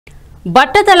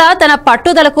బట్టతల తన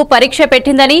పట్టుదలకు పరీక్ష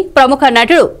పెట్టిందని ప్రముఖ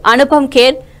నటుడు Anupam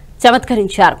Kher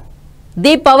చమత్కరించారు.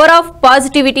 The power of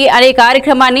positivity అనే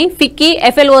కార్యక్రమాన్ని ఫిక్కీ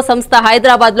ఎఫ్ఎల్ఓ సంస్థ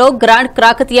హైదరాబాద్ లో గ్రాండ్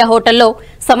క్రాకతీయ హోటల్లో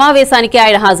సమావేశానికి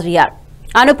ఆయన హాజరయ్యారు.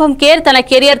 అనుపమ్ ఖేర్ తన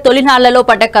కెరియర్ తొలినాళ్లలో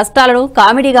పడ్డ కష్టాలను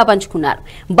కామెడీగా పంచుకున్నారు.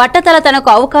 బట్టతల తనకు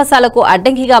అవకాశాలకు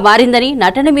అడ్డంకిగా మారిందని,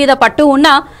 నటన మీద పట్టు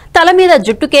ఉన్నా తల మీద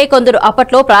జుట్టుకే కొందరు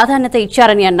అప్పట్లో ప్రాధాన్యత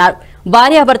ఇచ్చారని అన్నారు.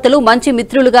 భార్యాభర్తలు మంచి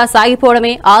మిత్రులుగా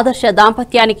సాగిపోవడమే ఆదర్శ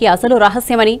దాంపత్యానికి అసలు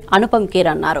రహస్యమని అనుపమ్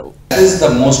ఖేర్ అన్నారు.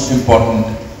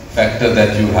 Factor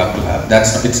that you have to have.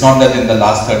 It's not that in the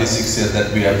last 36 years that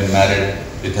we have been married,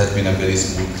 it has been a very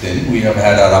smooth thing. We have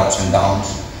had our ups and downs,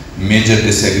 major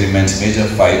disagreements, major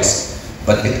fights,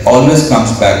 but it always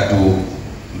comes back to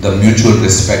the mutual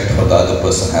respect for the other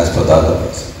person has for the other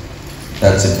person.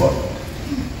 That's important.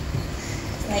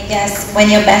 I guess when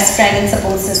your best friend and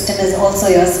support system is also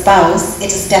your spouse,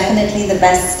 it is definitely the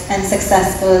best and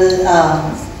successful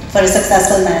for a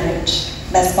successful marriage.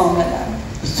 Best formula.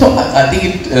 So I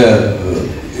think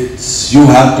it's you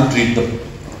have to treat the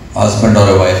husband or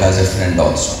a wife as a friend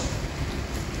also,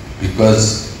 because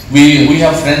we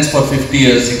have friends for 50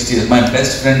 years, 60 years. My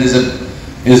best friend was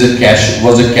a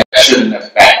cashier in a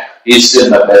bank. He's still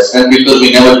my best friend because we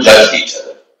never judged each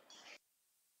other.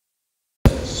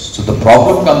 So the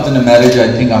problem comes in a marriage.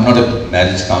 I think I'm not a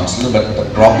marriage counselor, but the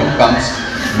problem comes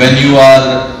when you are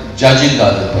judging the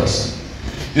other person.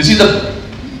 You see,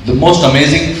 the most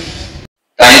amazing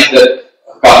time that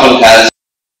a couple has,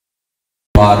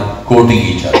 you are quoting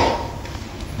each other,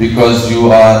 because you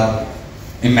are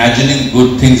imagining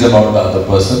good things about the other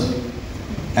person,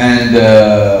 and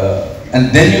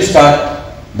then you start,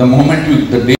 the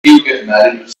day you get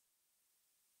married,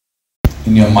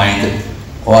 in your mind,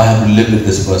 oh, I have to live with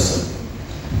this person,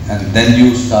 and then you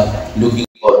start looking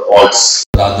for faults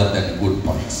rather than good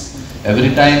points.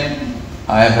 Every time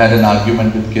I have had an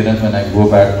argument with Kiran, when I go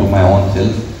back to my own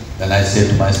self, then I say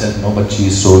to myself, no, but she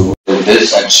is so good at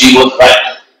this and she was right.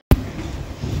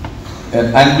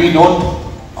 And we don't,